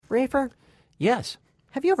Rafer, Yes.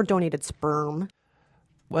 have you ever donated sperm?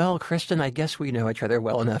 Well, Kristen, I guess we know each other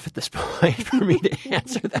well enough at this point for me to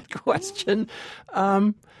answer that question.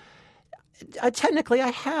 Technically, I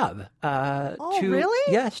have.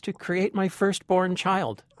 Really? Yes, to create my firstborn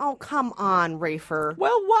child. Oh, come on, Rafer.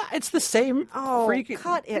 Well, what? It's the same. Oh,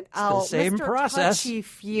 cut it out. The same Mr. process.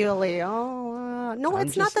 Touchy-feely. Oh, no,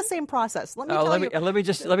 it's not the same process. Let me tell you. Let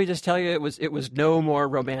me just tell you, it was no more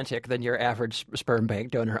romantic than your average sperm bank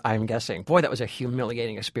donor, I'm guessing. Boy, that was a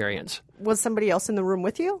humiliating experience. Was somebody else in the room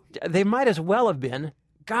with you? They might as well have been.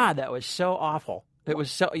 God, that was so awful. It was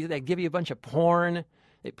so. They give you a bunch of porn.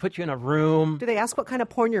 They put you in a room. Do they ask what kind of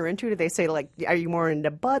porn you're into? Do they say, like, are you more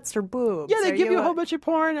into butts or boobs? Yeah, they give you a whole bunch of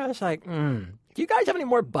porn. I was like, do you guys have any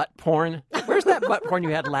more butt porn? Where's that butt porn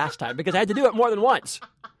you had last time? Because I had to do it more than once.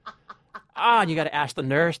 And you got to ask the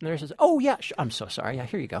nurse. And the nurse says, "Oh yeah, I'm so sorry. Yeah,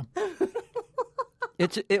 here you go."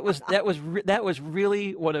 That was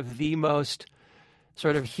really one of the most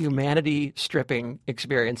sort of humanity stripping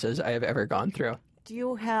experiences I have ever gone through.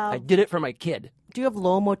 I did it for my kid. Do you have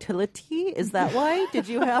low motility? Is that why? Did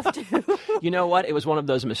you have to? You know what? It was one of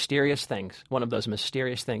those mysterious things.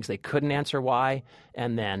 They couldn't answer why.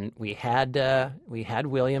 And then we had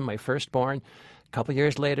William, my firstborn. A couple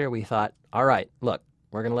years later, we thought, all right, look,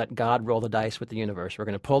 we're going to let God roll the dice with the universe. We're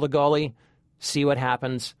going to pull the goalie, see what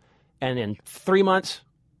happens. And in 3 months,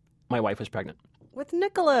 my wife was pregnant. With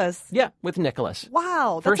Nicholas? Yeah, with Nicholas.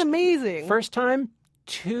 Wow, that's amazing. First time,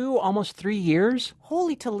 almost 3 years.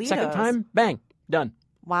 Holy Toledo. Second time, bang, done.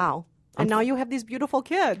 Wow. And now you have these beautiful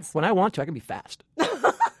kids. When I want to, I can be fast.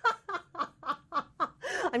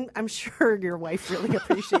 I'm sure your wife really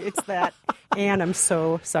appreciates that. And I'm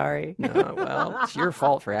so sorry. No, well, it's your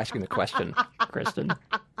fault for asking the question, Kristen.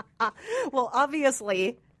 Well,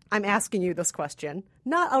 obviously, I'm asking you this question,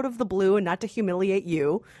 not out of the blue and not to humiliate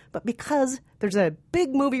you, but because there's a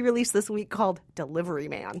big movie release this week called Delivery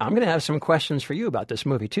Man. I'm going to have some questions for you about this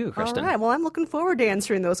movie, too, Kristen. All right. Well, I'm looking forward to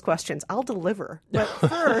answering those questions. I'll deliver. But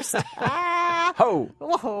first,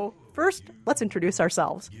 First, let's introduce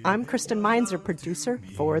ourselves. I'm Kristen Meinzer, producer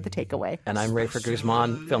for The Takeaway. And I'm Rafer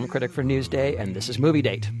Guzman, film critic for Newsday, and this is Movie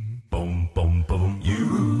Date. Boom, boom, boom.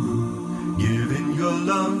 You giving your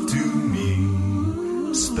love to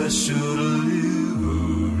me, special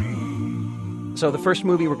delivery. So the first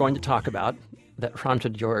movie we're going to talk about that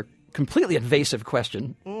prompted your completely evasive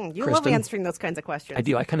question, You Kristen, love answering those kinds of questions. I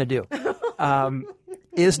do. I kind of do.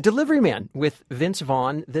 Is Delivery Man with Vince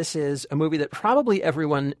Vaughn. This is a movie that probably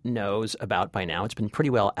everyone knows about by now. It's been pretty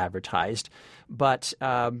well advertised, but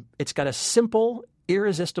it's got a simple,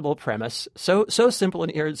 irresistible premise. So simple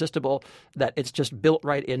and irresistible that it's just built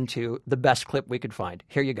right into the best clip we could find.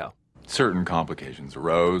 Here you go. Certain complications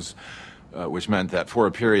arose, which meant that for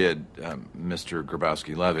a period, Mr.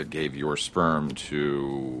 Grabowski-Levitt gave your sperm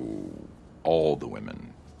to all the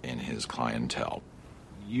women in his clientele.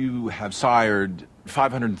 You have sired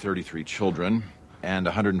 533 children, and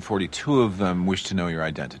 142 of them wish to know your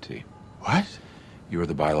identity. What? You are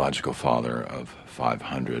the biological father of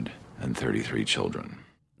 533 children.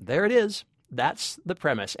 There it is. That's the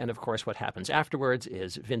premise. And, of course, what happens afterwards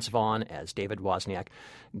is Vince Vaughn, as David Wozniak,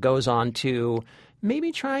 goes on to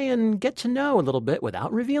maybe try and get to know a little bit,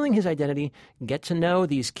 without revealing his identity, get to know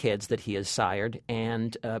these kids that he has sired.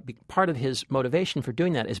 And part of his motivation for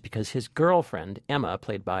doing that is because his girlfriend, Emma,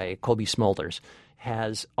 played by Colby Smulders,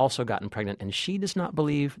 has also gotten pregnant, and she does not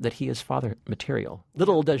believe that he is father material.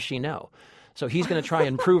 Little does she know. So he's going to try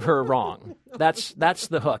and prove her wrong. That's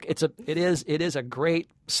the hook. It is a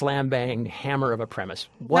great slam bang hammer of a premise.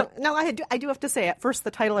 What? No, I do have to say, at first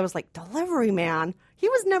the title I was like, Delivery Man. He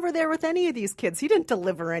was never there with any of these kids. He didn't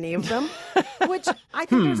deliver any of them. Which I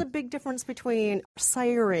think there's a big difference between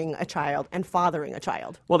siring a child and fathering a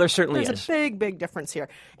child. Well, there certainly There's is. a big difference here.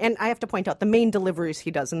 And I have to point out, the main deliveries he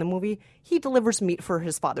does in the movie, he delivers meat for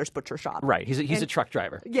his father's butcher shop. Right. He's a truck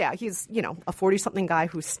driver. Yeah, he's, a 40-something guy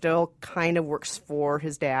who still kind of works for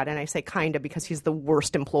his dad. And I say kind of because he's the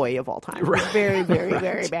worst employee of all time. Right. He's very, very,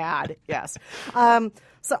 very bad. Yes.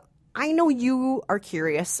 So I know you are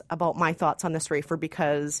curious about my thoughts on this, Rafer,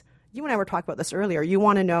 because you and I were talking about this earlier. You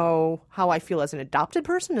want to know how I feel as an adopted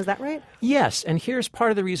person. Is that right? Yes, and here's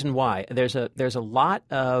part of the reason why. There's a lot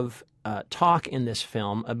of talk in this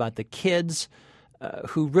film about the kids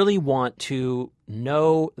who really want to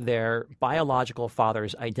know their biological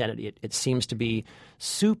father's identity. It seems to be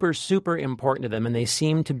super, super important to them, and they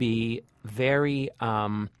seem to be very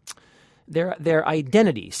their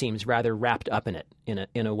identity seems rather wrapped up in it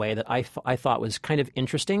in a way that I thought was kind of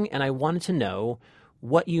interesting, and I wanted to know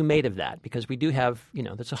what you made of that, because we do have,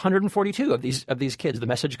 that's 142 of these kids. The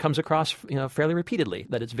message comes across, fairly repeatedly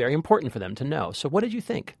that it's very important for them to know. So what did you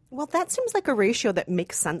think? Well, that seems like a ratio that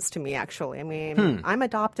makes sense to me, actually. I mean, I'm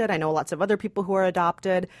adopted. I know lots of other people who are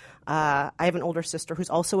adopted. I have an older sister who's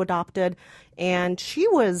also adopted, and she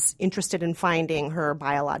was interested in finding her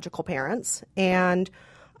biological parents. And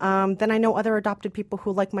then I know other adopted people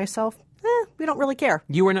who, like myself, we don't really care.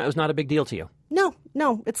 It was not a big deal to you?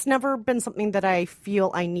 No, it's never been something that I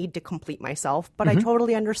feel I need to complete myself, but I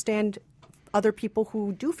totally understand other people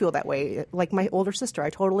who do feel that way, like my older sister. I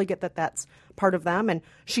totally get that that's part of them, and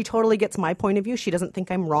she totally gets my point of view. She doesn't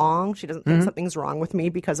think I'm wrong. She doesn't think something's wrong with me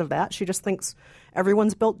because of that. She just thinks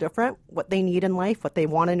everyone's built different, what they need in life, what they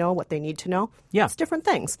want to know, what they need to know. Yeah. It's different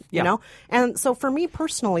things, you know? And so for me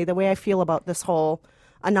personally, the way I feel about this whole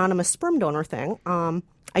anonymous sperm donor thing,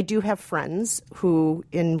 I do have friends who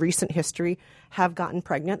in recent history have gotten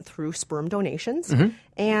pregnant through sperm donations.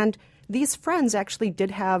 And these friends actually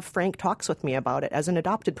did have frank talks with me about it as an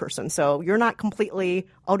adopted person. So you're not completely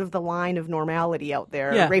out of the line of normality out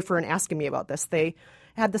there, Rafer, and asking me about this. They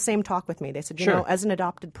had the same talk with me. They said, as an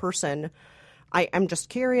adopted person, I'm just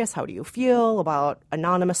curious, how do you feel about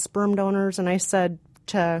anonymous sperm donors? And I said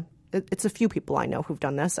it's a few people I know who've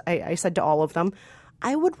done this. I said to all of them,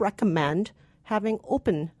 I would recommend having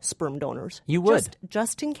open sperm donors. You would.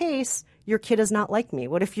 Just in case your kid is not like me.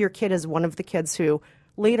 What if your kid is one of the kids who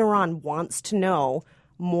later on wants to know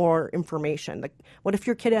more information? Like, what if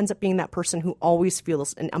your kid ends up being that person who always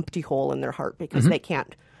feels an empty hole in their heart because they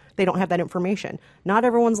don't have that information? Not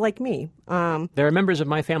everyone's like me. There are members of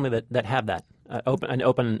my family that have that. An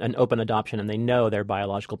open adoption, and they know their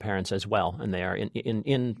biological parents as well, and they are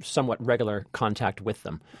in somewhat regular contact with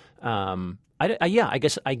them. I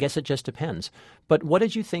guess it just depends. But what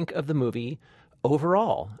did you think of the movie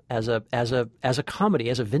overall as a comedy,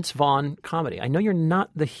 as a Vince Vaughn comedy? I know you're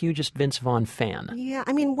not the hugest Vince Vaughn fan. Yeah,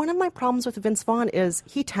 I mean, one of my problems with Vince Vaughn is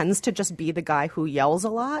he tends to just be the guy who yells a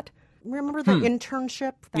lot. Remember the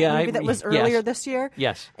Internship, movie that was earlier this year?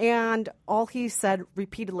 Yes. And all he said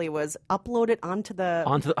repeatedly was, upload it onto the...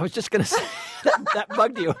 I was just going to say, that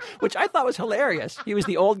bugged you, which I thought was hilarious. He was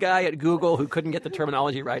the old guy at Google who couldn't get the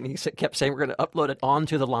terminology right, and he kept saying, we're going to upload it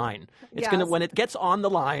onto the line. It's going to, when it gets on the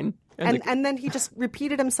line... And then he just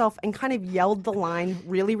repeated himself and kind of yelled the line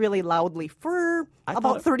really, really loudly for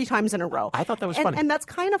about 30 times in a row. I thought that was funny. And that's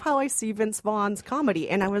kind of how I see Vince Vaughn's comedy.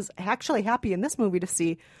 And I was actually happy in this movie to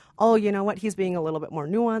see, oh, you know what? He's being a little bit more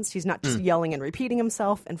nuanced. He's not just yelling and repeating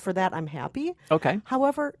himself. And for that, I'm happy. Okay.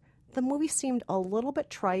 However, the movie seemed a little bit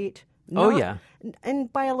trite. Yeah.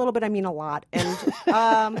 And by a little bit, I mean a lot.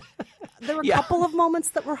 And there were a couple of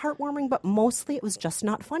moments that were heartwarming, but mostly it was just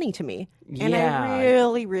not funny to me. And I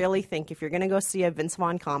really, really think if you're going to go see a Vince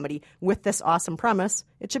Vaughn comedy with this awesome premise,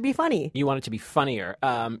 it should be funny. You want it to be funnier.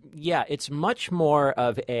 It's much more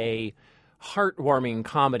of a heartwarming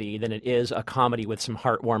comedy than it is a comedy with some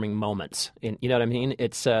heartwarming moments. You know what I mean?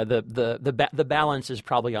 It's the balance is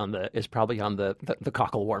probably on the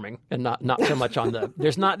cockle warming and not so much on the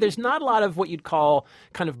there's not a lot of what you'd call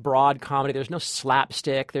kind of broad comedy. There's no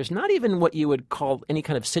slapstick. There's not even what you would call any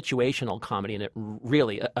kind of situational comedy in it,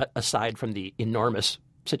 really, aside from the enormous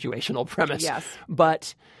situational premise. Yes.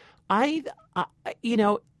 But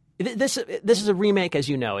This is a remake, as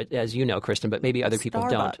you know, Kristen, but maybe other people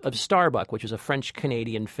don't, of Starbuck, which is a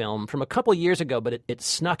French-Canadian film from a couple years ago, but it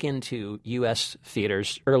snuck into U.S.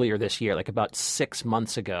 theaters earlier this year, like about 6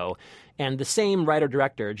 months ago. And the same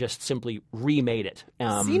writer-director just simply remade it.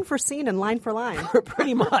 Scene for scene and line for line.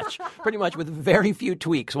 Pretty much, with very few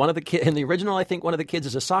tweaks. In the original, I think one of the kids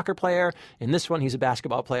is a soccer player. In this one, he's a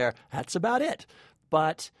basketball player. That's about it.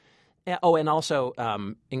 But... Oh, and also,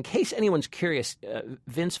 in case anyone's curious,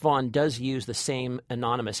 Vince Vaughn does use the same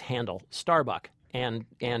anonymous handle, Starbuck,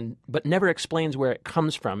 but never explains where it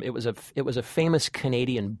comes from. It was a famous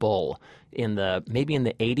Canadian bull maybe in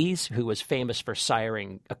the 80s who was famous for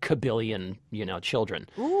siring a kabillion, children.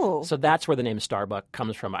 Ooh. So that's where the name Starbuck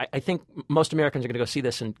comes from. I think most Americans are going to go see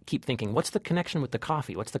this and keep thinking, what's the connection with the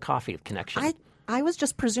coffee? What's the coffee connection? I was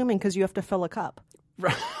just presuming because you have to fill a cup.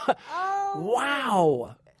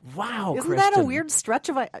 Wow. Wow, Isn't Kristen. that a weird stretch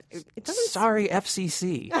of it doesn't... Sorry,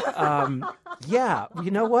 FCC. Yeah, you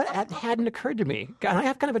know what? It hadn't occurred to me. God, I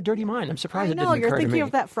have kind of a dirty mind. I'm surprised it didn't occur to me. You're thinking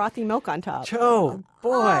of that frothy milk on top. Oh,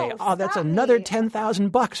 boy. Oh, that's sorry. another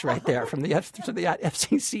 $10,000 right there from the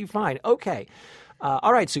FCC fine. Okay.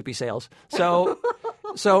 All right, Soupy Sales. So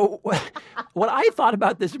what I thought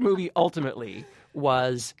about this movie ultimately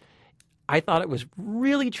was I thought it was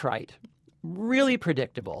really trite, really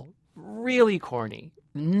predictable, really corny.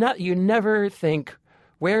 You never think,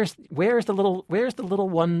 Where's the little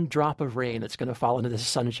one drop of rain that's going to fall into this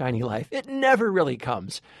sunshiny life? It never really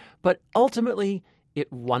comes. But ultimately,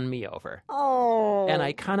 it won me over. Oh. And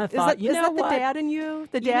I kind of thought, is that what? the dad in you?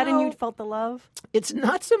 The dad in you felt the love? It's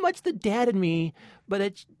not so much the dad in me, but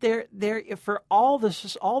it's there for all the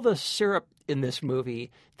syrup in this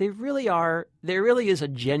movie. There really is a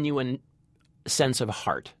genuine sense of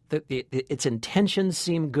heart. Its intentions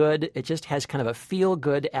seem good. It just has kind of a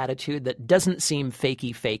feel-good attitude that doesn't seem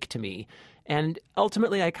fakey fake to me. And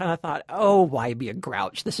ultimately, I kind of thought, oh, why be a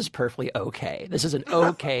grouch? This is perfectly okay. This is an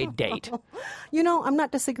okay date. I'm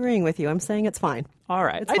not disagreeing with you. I'm saying it's fine. All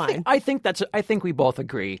right. It's fine. I think we both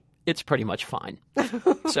agree it's pretty much fine.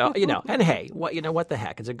 So, and hey, what the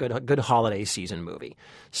heck? It's a good holiday season movie.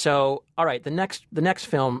 So, all right, the next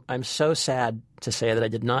film, I'm so sad to say that I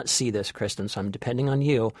did not see this, Kristen, so I'm depending on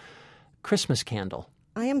you. Christmas Candle.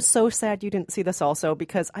 I am so sad you didn't see this also,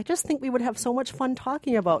 because I just think we would have so much fun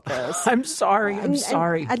talking about this. I'm sorry.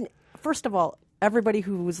 And first of all, everybody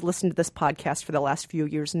who's listened to this podcast for the last few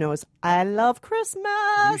years knows I love Christmas.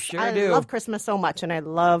 You sure do. I love Christmas so much, and I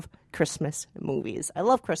love Christmas movies. I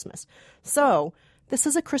love Christmas. So this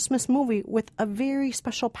is a Christmas movie with a very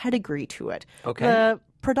special pedigree to it. Okay. The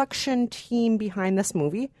production team behind this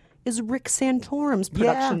movie is Rick Santorum's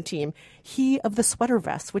production team. He of the sweater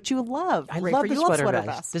vest, which you love. I Rafer. love the You sweater love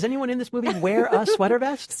vest. Does anyone in this movie wear a sweater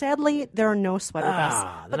vest? Sadly, there are no sweater vests.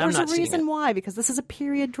 But then I'm there's not a seeing reason it. why, because this is a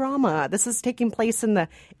period drama. This is taking place in the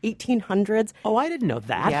 1800s. Oh, I didn't know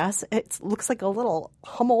that. Yes, it looks like a little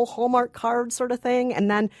Hummel Hallmark card sort of thing.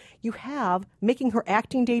 And then you have, making her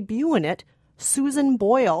acting debut in it, Susan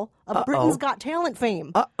Boyle of Britain's Got Talent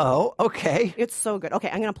fame. Uh-oh, okay. It's so good. Okay,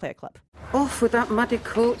 I'm going to play a clip. Off with that muddy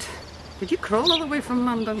coat. Did you crawl all the way from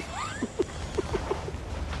London?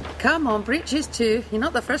 Come on, breeches too. You're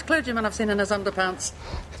not the first clergyman I've seen in his underpants.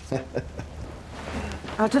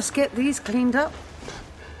 I'll just get these cleaned up.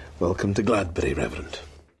 Welcome to Gladbury, Reverend.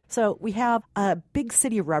 So we have a big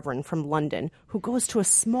city reverend from London who goes to a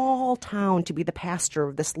small town to be the pastor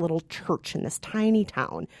of this little church in this tiny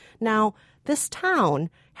town. Now, this town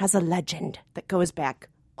has a legend that goes back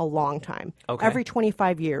a long time. Okay. Every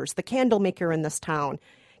 25 years, the candle maker in this town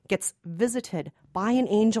gets visited by an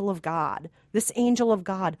angel of God. This angel of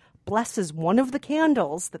God blesses one of the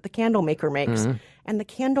candles that the candle maker makes, and the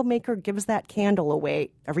candle maker gives that candle away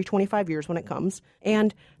every 25 years when it comes,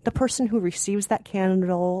 and the person who receives that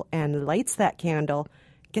candle and lights that candle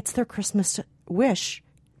gets their Christmas wish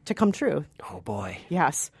to come true. Oh, boy.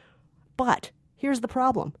 Yes. But here's the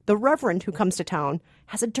problem. The reverend who comes to town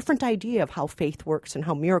has a different idea of how faith works and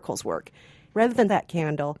how miracles work. Rather than that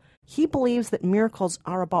candle, he believes that miracles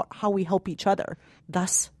are about how we help each other.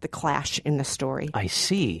 Thus, the clash in the story. I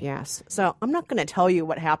see. Yes. So I'm not going to tell you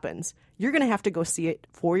what happens. You're going to have to go see it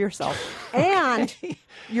for yourself. And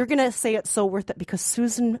you're going to say it's so worth it because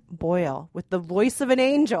Susan Boyle, with the voice of an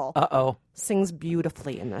angel, sings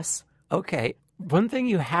beautifully in this. Okay. One thing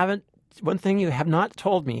you have not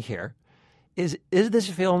told me here is this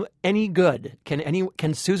film any good?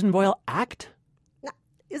 Can Susan Boyle act?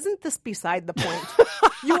 Isn't this beside the point?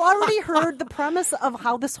 You already heard the premise of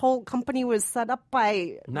how this whole company was set up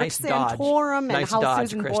by Rick Santorum and how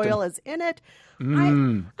Susan Boyle is in it.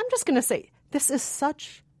 I'm just going to say, this is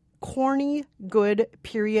such corny, good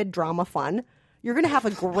period drama fun. You're going to have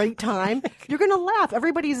a great time. You're going to laugh.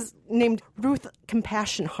 Everybody's named Ruth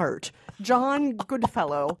Compassion Heart, John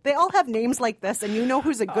Goodfellow. They all have names like this, and you know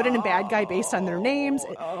who's a good and a bad guy based on their names.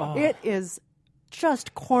 It is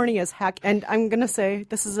just corny as heck. And I'm going to say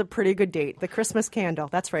this is a pretty good date. The Christmas Candle.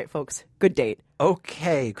 That's right, folks. Good date.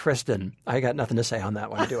 Okay, Kristen. I got nothing to say on that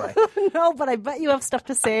one, do I? No, but I bet you have stuff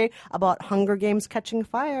to say about Hunger Games Catching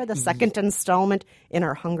Fire, the second installment in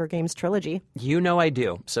our Hunger Games trilogy. You know I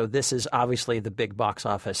do. So this is obviously the big box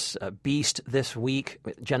office beast this week.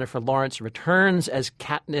 Jennifer Lawrence returns as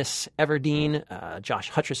Katniss Everdeen.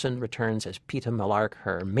 Josh Hutcherson returns as Peeta Mellark,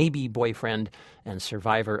 her maybe boyfriend and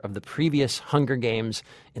survivor of the previous Hunger Games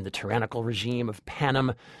in the tyrannical regime of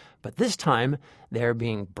Panem. But this time, they're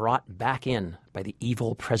being brought back in by the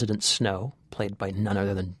evil President Snow, played by none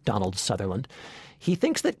other than Donald Sutherland. He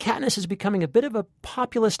thinks that Katniss is becoming a bit of a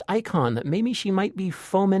populist icon, that maybe she might be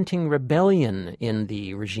fomenting rebellion in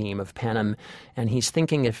the regime of Panem, and he's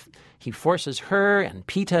thinking if he forces her and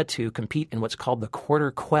Peeta to compete in what's called the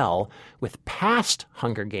Quarter Quell with past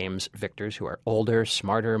Hunger Games victors who are older,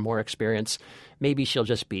 smarter, more experienced, maybe she'll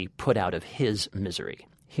just be put out of his misery.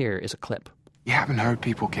 Here is a clip. You haven't hurt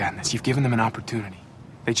people, Katniss. You've given them an opportunity.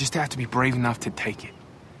 They just have to be brave enough to take it.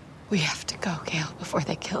 We have to go, Gale, before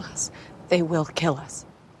they kill us. They will kill us.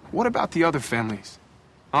 What about the other families?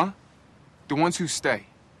 Huh? The ones who stay.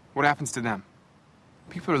 What happens to them?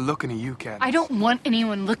 People are looking at you, Katniss. I don't want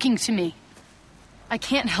anyone looking to me. I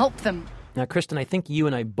can't help them. Now, Kristen, I think you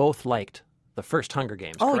and I both liked the first Hunger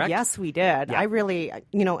Games, Oh, correct? yes, we did. Yeah. I really,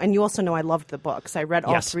 and you also know I loved the books. I read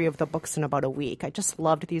all Yes. 3 of the books in about a week. I just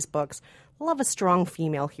loved these books. Love a strong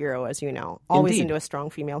female hero, as you know. Always Indeed. into a strong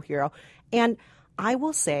female hero. And I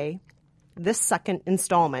will say this second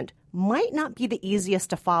installment might not be the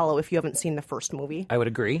easiest to follow if you haven't seen the first movie. I would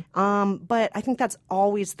agree. But I think that's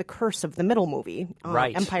always the curse of the middle movie.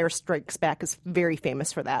 Right. Empire Strikes Back is very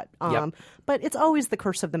famous for that. Yep. But it's always the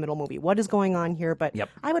curse of the middle movie. What is going on here? But Yep.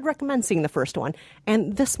 I would recommend seeing the first one.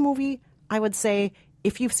 And this movie, I would say,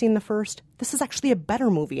 if you've seen the first, this is actually a better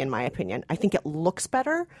movie, in my opinion. I think it looks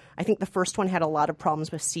better. I think the first one had a lot of problems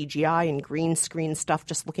with CGI and green screen stuff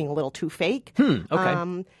just looking a little too fake.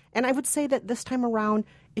 Okay. And I would say that this time around,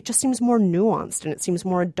 it just seems more nuanced and it seems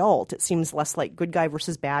more adult. It seems less like good guy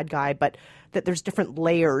versus bad guy, but that there's different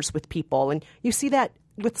layers with people. And you see that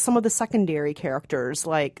with some of the secondary characters,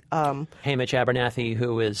 like Hamish Abernathy,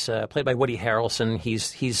 who is played by Woody Harrelson.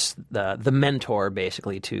 He's the mentor,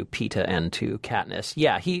 basically, to Peeta and to Katniss.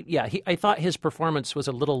 I thought his performance was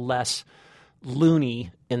a little less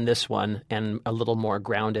loony in this one and a little more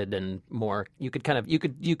grounded and more you could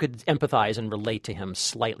empathize and relate to him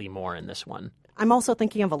slightly more in this one. I'm also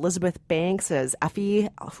thinking of Elizabeth Banks as Effie,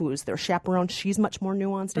 who's their chaperone. She's much more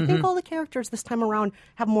nuanced. I think all the characters this time around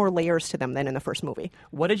have more layers to them than in the first movie.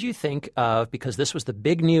 What did you think of, because this was the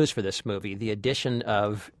big news for this movie, the addition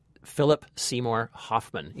of Philip Seymour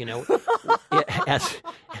Hoffman, as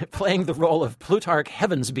playing the role of Plutarch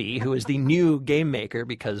Heavensbee, who is the new game maker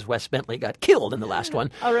because Wes Bentley got killed in the last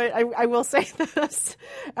one. All right, I will say this.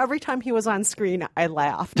 Every time he was on screen, I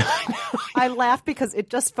laughed. I laughed because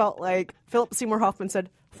it just felt like Philip Seymour Hoffman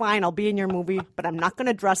said, fine, I'll be in your movie, but I'm not going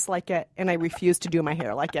to dress like it, and I refuse to do my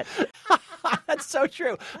hair like it. That's so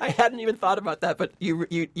true. I hadn't even thought about that, but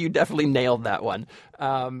you definitely nailed that one.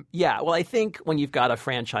 Well, I think when you've got a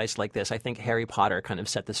franchise like this, I think Harry Potter kind of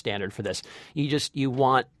set the standard for this. You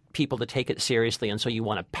want people to take it seriously, and so you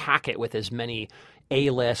want to pack it with as many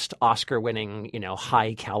A-list, Oscar-winning,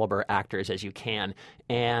 high-caliber actors as you can.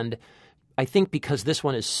 And I think because this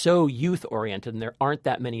one is so youth-oriented and there aren't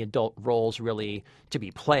that many adult roles really to be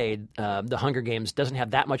played, The Hunger Games doesn't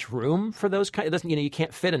have that much room for those kind. You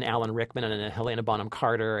can't fit an Alan Rickman and a Helena Bonham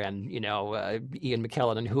Carter and Ian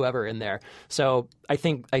McKellen and whoever in there. So I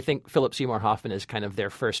think Philip Seymour Hoffman is kind of their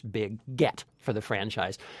first big get for the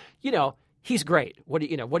franchise. He's great. What are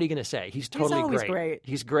you going to say? He's totally great.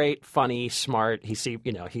 He's great, funny, smart.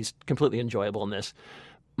 He's completely enjoyable in this.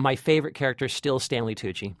 My favorite character is still Stanley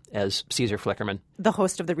Tucci as Caesar Flickerman, The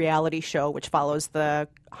host of the reality show, which follows the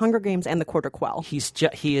Hunger Games and the Quarter Quell. He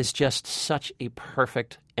is just such a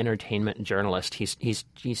perfect entertainment journalist. He's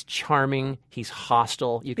charming. He's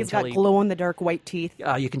hostile. He's got glow-in-the-dark white teeth.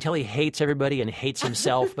 You can tell he hates everybody and hates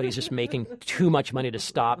himself, but he's just making too much money to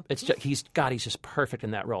stop. He's just perfect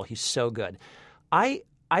in that role. He's so good. I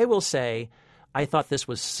will say, I thought this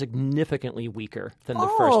was significantly weaker than the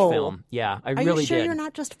first film. Yeah, I really did. Are you sure you're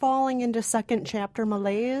not just falling into second chapter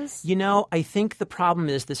malaise? I think the problem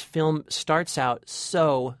is this film starts out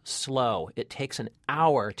so slow. It takes an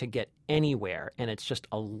hour to get anywhere, and it's just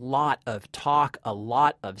a lot of talk, a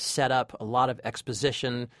lot of setup, a lot of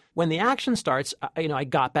exposition. When the action starts, I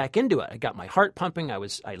got back into it. I got my heart pumping. I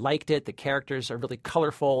liked it. The characters are really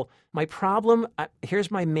colorful. Here's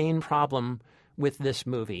my main problem with this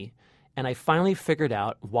movie. And I finally figured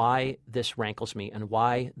out why this rankles me and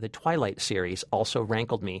why the Twilight series also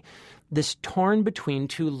rankled me. This torn between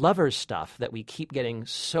two lovers stuff that we keep getting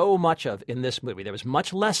so much of in this movie. There was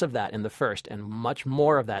much less of that in the first and much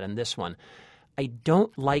more of that in this one. I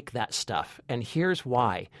don't like that stuff. And here's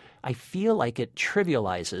why. I feel like it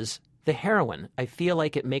trivializes the heroine. I feel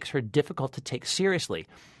like it makes her difficult to take seriously.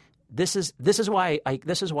 This is why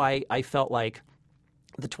I felt like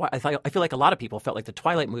I feel like a lot of people felt like the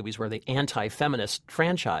Twilight movies were the anti-feminist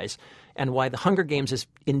franchise, and why The Hunger Games is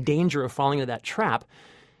in danger of falling into that trap.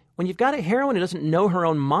 When you've got a heroine who doesn't know her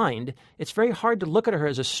own mind, it's very hard to look at her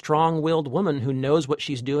as a strong-willed woman who knows what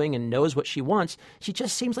she's doing and knows what she wants. She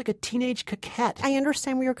just seems like a teenage coquette. I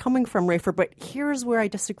understand where you're coming from, Rafer, but here's where I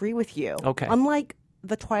disagree with you. Okay. Unlike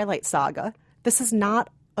the Twilight saga, this is not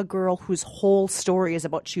a girl whose whole story is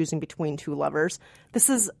about choosing between two lovers. This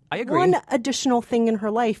is one additional thing in her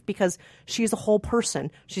life because she's a whole person.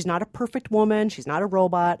 She's not a perfect woman. She's not a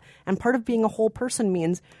robot. And part of being a whole person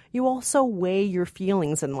means you also weigh your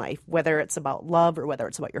feelings in life, whether it's about love or whether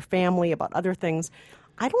it's about your family, about other things.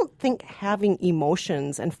 I don't think having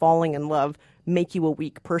emotions and falling in love make you a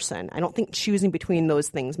weak person. I don't think choosing between those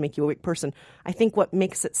things make you a weak person. I think what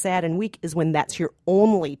makes it sad and weak is when that's your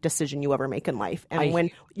only decision you ever make in life, and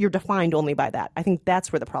when you're defined only by that. I think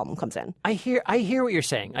that's where the problem comes in. I hear what you're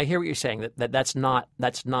saying. I hear what you're saying, that's not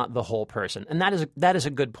the whole person, and that is a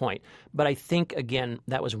good point. But I think, again,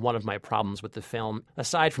 that was one of my problems with the film.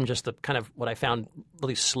 Aside from just the kind of what I found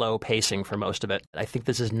really slow pacing for most of it, I think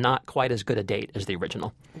this is not quite as good a date as the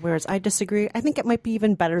original. Whereas I disagree. I think it might be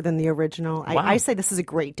even better than the original. Wow. I say this is a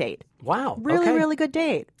great date. Wow. Really, okay. really good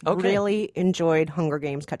date. Okay. Really enjoyed Hunger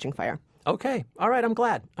Games: Catching Fire. Okay. All right. I'm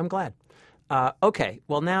glad. Okay.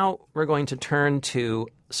 Well, now we're going to turn to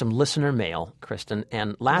some listener mail, Kristen.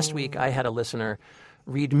 And last week I had a listener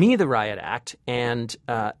read me the Riot Act, and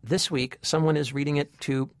this week someone is reading it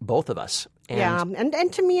to both of us. And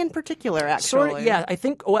and to me in particular, actually. I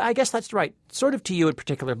think. Well, I guess that's right. Sort of to you in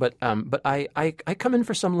particular, but I come in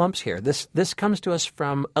for some lumps here. This comes to us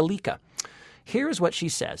from Alika. Here's what she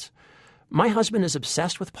says. My husband is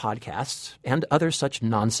obsessed with podcasts and other such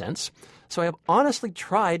nonsense, so I have honestly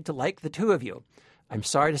tried to like the two of you. I'm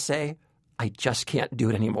sorry to say, I just can't do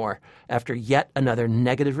it anymore after yet another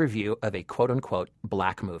negative review of a quote-unquote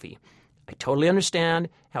black movie. I totally understand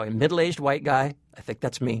how a middle-aged white guy, I think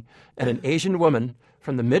that's me, and an Asian woman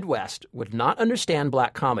from the Midwest would not understand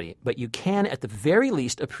black comedy, but you can at the very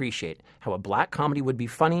least appreciate how a black comedy would be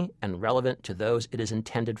funny and relevant to those it is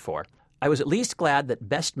intended for. I was at least glad that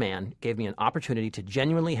Best Man gave me an opportunity to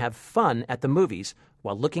genuinely have fun at the movies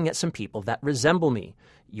while looking at some people that resemble me.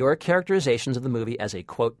 Your characterizations of the movie as a,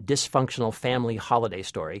 quote, dysfunctional family holiday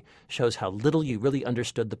story shows how little you really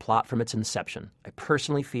understood the plot from its inception. I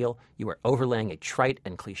personally feel you are overlaying a trite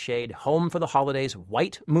and cliched home for the holidays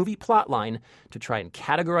white movie plotline to try and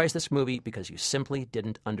categorize this movie because you simply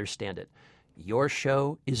didn't understand it. Your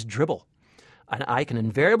show is dribble. And I can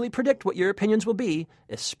invariably predict what your opinions will be,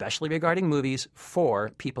 especially regarding movies for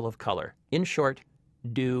people of color. In short,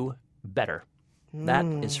 do better. That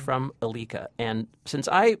is from Alika. And since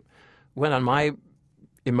I went on my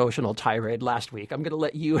emotional tirade last week, I'm going to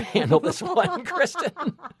let you handle this one, Kristen.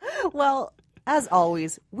 Well, as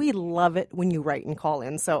always, we love it when you write and call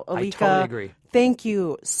in. So, Alika, I totally agree. Thank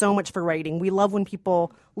you so much for writing. We love when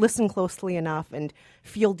people listen closely enough and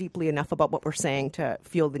feel deeply enough about what we're saying to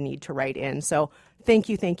feel the need to write in. So thank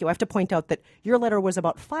you. I have to point out that your letter was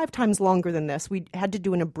about 5 times longer than this. We had to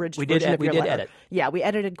do an abridged version of your letter. Edit. Yeah, we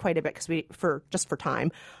edited quite a bit just for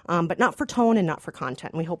time, but not for tone and not for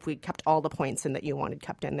content. And we hope we kept all the points in that you wanted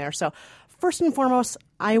kept in there. So first and foremost,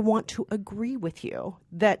 I want to agree with you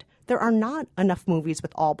that there are not enough movies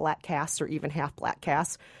with all black casts or even half black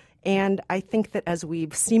casts. And I think that as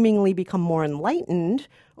we've seemingly become more enlightened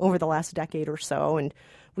over the last decade or so, and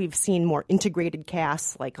we've seen more integrated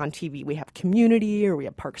casts, like on TV we have Community or we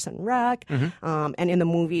have Parks and Rec, and in the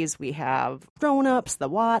movies we have Grown Ups, The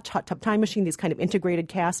Watch, Hot Tub Time Machine, these kind of integrated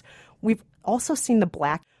casts. We've also seen the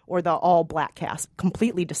black or the all-black cast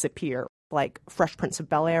completely disappear, like Fresh Prince of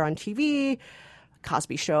Bel-Air on TV,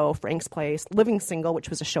 Cosby Show, Frank's Place, Living Single, which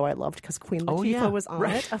was a show I loved because Queen Latifah was on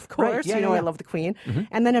it, of course. Right. I love the Queen.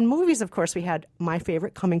 And then in movies, of course, we had my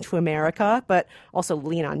favorite, Coming to America, but also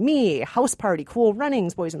Lean on Me, House Party, Cool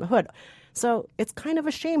Runnings, Boys in the Hood. So it's kind of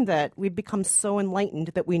a shame that we've become so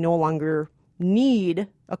enlightened that we no longer need,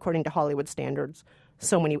 according to Hollywood standards,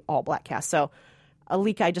 so many all-black casts. So,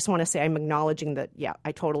 Alika, I just want to say I'm acknowledging that, yeah,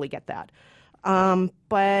 I totally get that.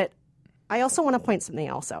 But I also want to point something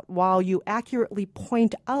else out. While you accurately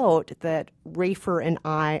point out that Rafer and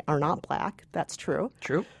I are not black, that's true.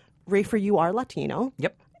 True. Rafer, you are Latino.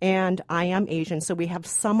 Yep. And I am Asian, so we have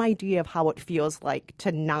some idea of how it feels like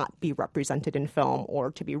to not be represented in film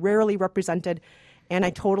or to be rarely represented. And I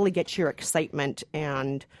totally get your excitement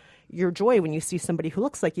and your joy when you see somebody who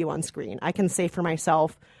looks like you on screen. I can say for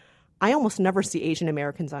myself, I almost never see Asian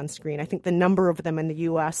Americans on screen. I think the number of them in the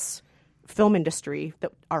U.S. film industry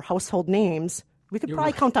that are household names, we could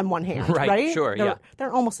probably count on one hand, right? Sure, There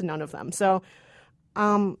are almost none of them. So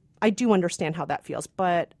I do understand how that feels.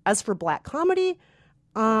 But as for black comedy,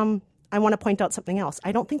 I want to point out something else.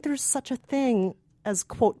 I don't think there's such a thing as,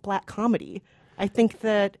 quote, black comedy. I think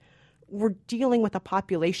that we're dealing with a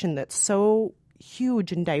population that's so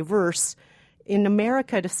huge and diverse. In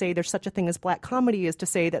America, to say there's such a thing as black comedy is to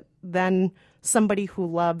say that then somebody who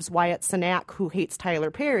loves Wyatt Cenac who hates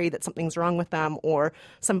Tyler Perry, that something's wrong with them, or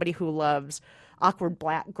somebody who loves Awkward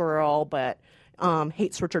Black Girl but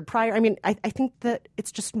hates Richard Pryor. I mean, I think that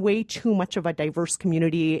it's just way too much of a diverse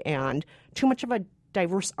community and too much of a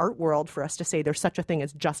diverse art world for us to say there's such a thing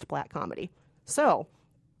as just black comedy. So,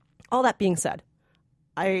 all that being said,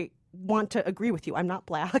 I want to agree with you. I'm not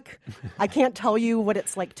black. I can't tell you what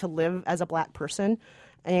it's like to live as a black person.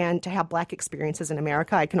 and to have Black experiences in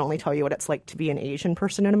America. I can only tell you what it's like to be an Asian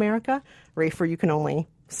person in America. Rafer, you can only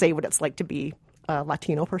say what it's like to be a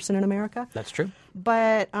Latino person in America. That's true.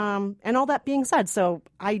 But, and all that being said,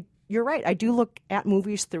 you're right. I do look at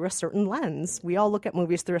movies through a certain lens. We all look at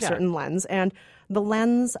movies through a certain lens. And the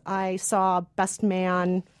lens I saw Best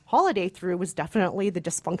Man Holiday through was definitely the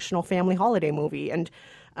dysfunctional family holiday movie. And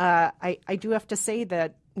I do have to say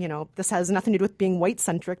that, this has nothing to do with being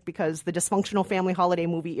white-centric, because the dysfunctional family holiday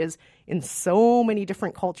movie is in so many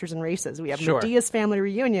different cultures and races. We have Medea's Family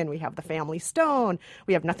Reunion. We have The Family Stone.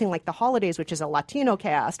 We have Nothing Like the Holidays, which is a Latino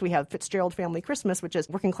cast. We have Fitzgerald Family Christmas, which is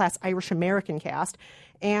working-class Irish-American cast.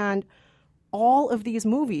 And all of these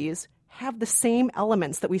movies have the same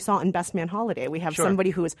elements that we saw in Best Man Holiday. We have somebody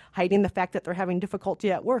who is hiding the fact that they're having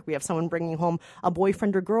difficulty at work. We have someone bringing home a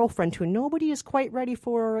boyfriend or girlfriend who nobody is quite ready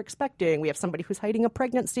for or expecting. We have somebody who's hiding a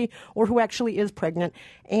pregnancy or who actually is pregnant.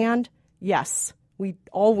 And yes, we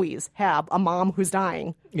always have a mom who's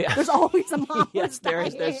dying. Yeah. There's always a mom who's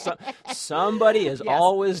dying. Somebody is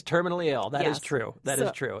always terminally ill. That is true. That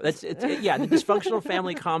is true. The dysfunctional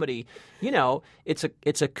family comedy,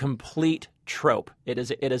 it's a complete trope.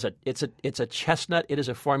 It's a chestnut. It is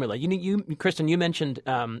a formula. Kristen, you mentioned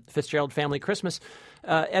Fitzgerald Family Christmas.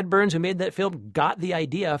 Ed Burns, who made that film, got the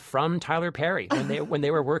idea from Tyler Perry when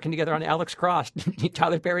they were working together on Alex Cross.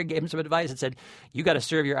 Tyler Perry gave him some advice and said, "You got to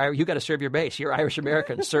serve your base. You're Irish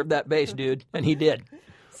American. Serve that base, dude." And he did.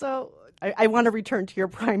 So I want to return to your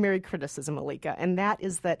primary criticism, Alika, and that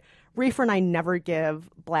is that Rafer and I never give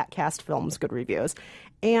Black cast films good reviews.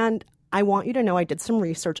 And I want you to know I did some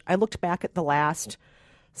research. I looked back at the last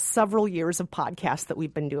several years of podcasts that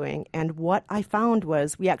we've been doing, and what I found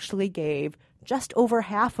was we actually gave just over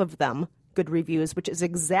half of them good reviews, which is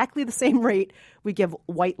exactly the same rate we give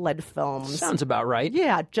white-led films. Sounds about right.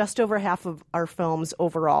 Yeah, just over half of our films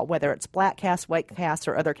overall, whether it's Black cast, white cast,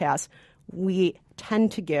 or other casts, we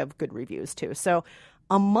tend to give good reviews to. So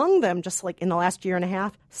among them, just like in the last year and a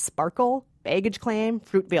half, Sparkle, Baggage Claim,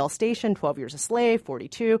 Fruitvale Station, 12 Years a Slave,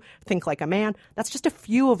 42, Think Like a Man. That's just a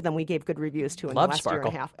few of them we gave good reviews to in the last year and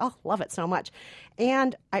a half. Oh, love it so much.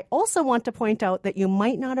 And I also want to point out that you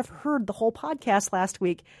might not have heard the whole podcast last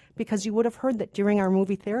week, because you would have heard that during our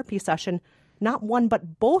movie therapy session, not one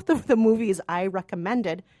but both of the movies I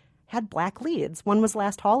recommended had Black leads. One was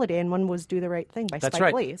Last Holiday and one was Do the Right Thing by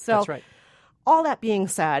Spike Lee. So That's right. All that being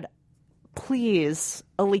said, please,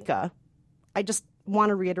 Alika, I just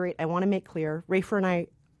want to reiterate, I want to make clear, Rafer and I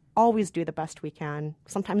always do the best we can.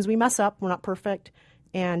 Sometimes we mess up. We're not perfect.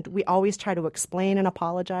 And we always try to explain and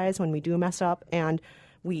apologize when we do mess up. And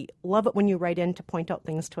we love it when you write in to point out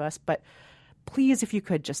things to us. But please, if you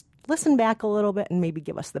could, just listen back a little bit and maybe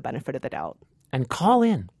give us the benefit of the doubt. And call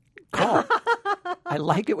in. Call. I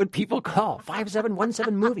like it when people call.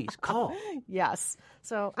 5717 movies. Call. Yes.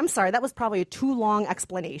 So I'm sorry. That was probably a too long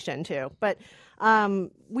explanation, too. But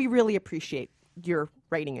we really appreciate your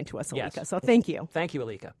writing into us, Alika. Yes. So thank you. Thank you,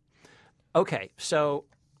 Alika. Okay. So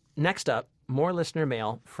next up, more listener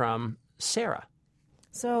mail from Sarah.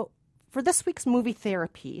 So for this week's movie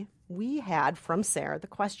therapy, we had from Sarah the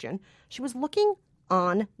question. She was looking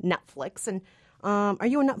on Netflix, and are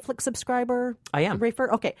you a Netflix subscriber? I am. Rafer?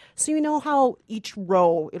 Okay. So you know how each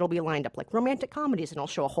row it'll be lined up, like romantic comedies, and it'll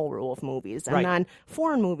show a whole row of movies, and then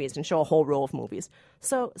foreign movies and show a whole row of movies.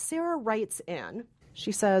 So Sarah writes in,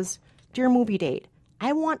 she says, "Dear Movie Date,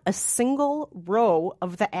 I want a single row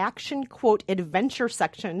of the action, quote, adventure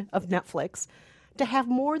section of Netflix to have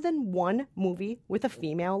more than one movie with a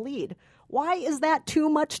female lead. Why is that too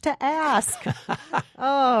much to ask?"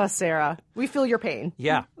 Oh, Sarah, we feel your pain.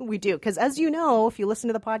 Yeah. We do. Because as you know, if you listen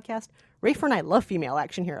to the podcast, Rafer and I love female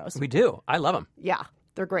action heroes. We do. I love them. Yeah,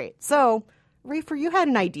 they're great. So, Rafer, you had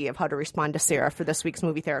an idea of how to respond to Sarah for this week's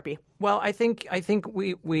movie therapy. Well, I think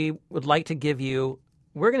we would like to give you...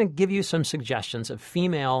 We're going to give you some suggestions of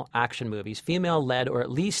female action movies, female-led or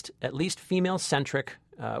at least female-centric,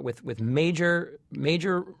 with major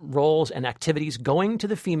roles and activities going to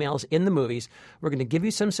the females in the movies. We're going to give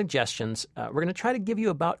you some suggestions. We're going to try to give you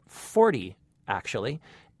about 40, actually,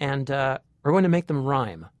 and we're going to make them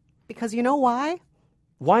rhyme. Because you know why?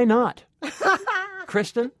 Why not?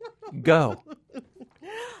 Kristen, go.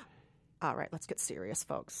 All right, let's get serious,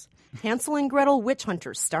 folks. Hansel and Gretel Witch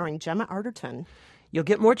Hunters, starring Gemma Arterton. You'll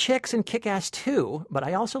get more chicks in Kick-Ass 2, but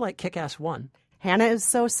I also like Kick-Ass 1. Hannah is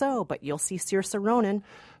so-so, but you'll see Saoirse Ronan.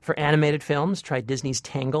 For animated films, try Disney's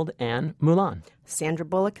Tangled and Mulan. Sandra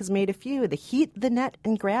Bullock has made a few, The Heat, The Net,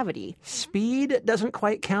 and Gravity. Speed doesn't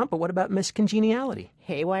quite count, but what about Miss Congeniality?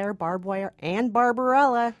 Haywire, Barbed Wire, and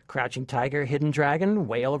Barbarella. Crouching Tiger, Hidden Dragon,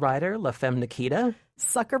 Whale Rider, La Femme Nikita.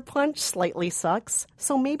 Sucker Punch slightly sucks,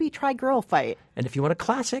 so maybe try Girl Fight. And if you want a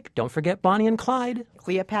classic, don't forget Bonnie and Clyde.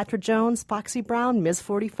 Cleopatra Jones, Foxy Brown, Ms.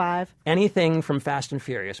 45. Anything from Fast and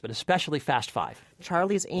Furious, but especially Fast 5.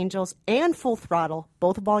 Charlie's Angels and Full Throttle,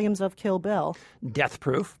 both volumes of Kill Bill. Death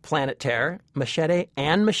Proof, Planet Terror, Machete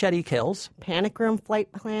and Machete Kills. Panic Room,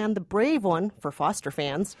 Flight Plan, the brave one for Foster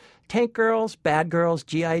fans. Tank Girls, Bad Girls,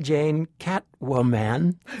 G.I. Jane,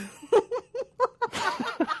 Catwoman.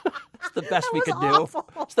 It's the best we could do.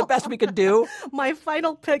 It's the best we could do. My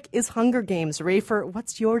final pick is Hunger Games. Rafer,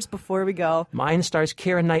 what's yours before we go? Mine stars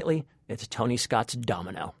Keira Knightley. It's Tony Scott's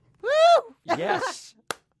Domino. Woo! Yes.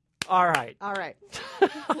 All right. All right.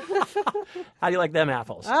 How do you like them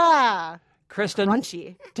apples? Kristen,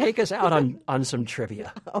 crunchy. Take us out on some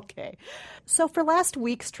trivia. Okay. So for last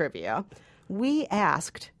week's trivia, we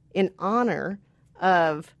asked in honor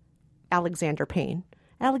of Alexander Payne.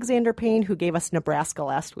 Alexander Payne, who gave us Nebraska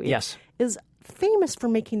last week, yes, is famous for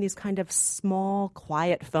making these kind of small,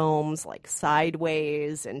 quiet films like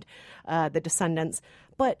Sideways and The Descendants.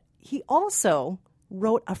 But he also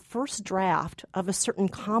wrote a first draft of a certain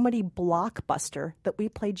comedy blockbuster that we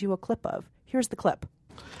played you a clip of. Here's the clip.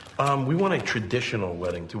 We want a traditional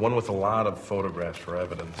wedding, one with a lot of photographs for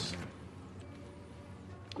evidence.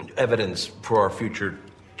 Evidence for our future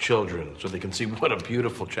children, so they can see what a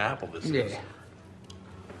beautiful chapel this is.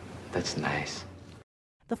 That's nice.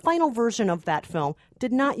 The final version of that film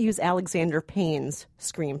did not use Alexander Payne's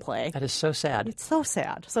screenplay. That is so sad. It's so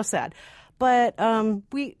sad, so sad. But in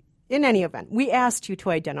any event, we asked you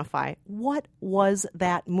to identify what was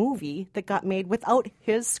that movie that got made without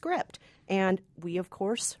his script. And we, of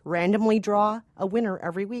course, randomly draw a winner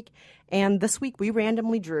every week. And this week we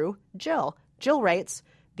randomly drew Jill. Jill writes,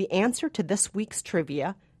 the answer to this week's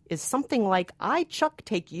trivia is something like I Chuck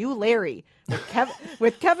Take You Larry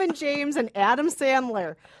with Kevin James and Adam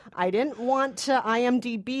Sandler. I didn't want to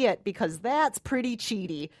IMDb it because that's pretty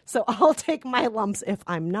cheaty. So I'll take my lumps if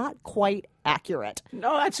I'm not quite accurate.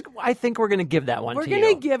 No, I think we're going to give that one to you. We're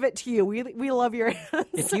going to give it to you. We love your answer.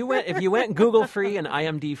 If you went Google free and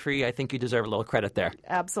IMDb free, I think you deserve a little credit there.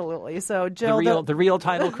 Absolutely. So Jill, the real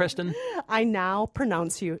title, Kristen. I now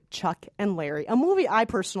pronounce you Chuck and Larry, a movie I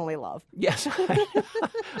personally love. Yes,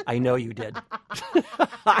 I know you did.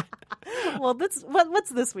 Well, what's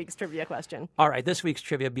this week's trivia question? All right, this week's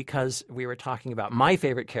trivia, because we were talking about my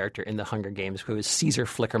favorite character in The Hunger Games, who is Caesar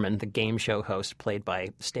Flickerman, the game show host played by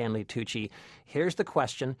Stanley Tucci. Here's the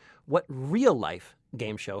question. What real-life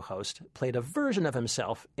game show host played a version of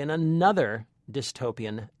himself in another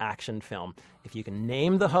dystopian action film? If you can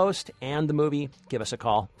name the host and the movie, give us a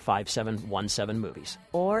call, 5717-MOVIES.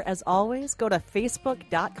 Or, as always, go to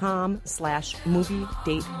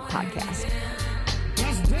facebook.com/moviedatepodcast.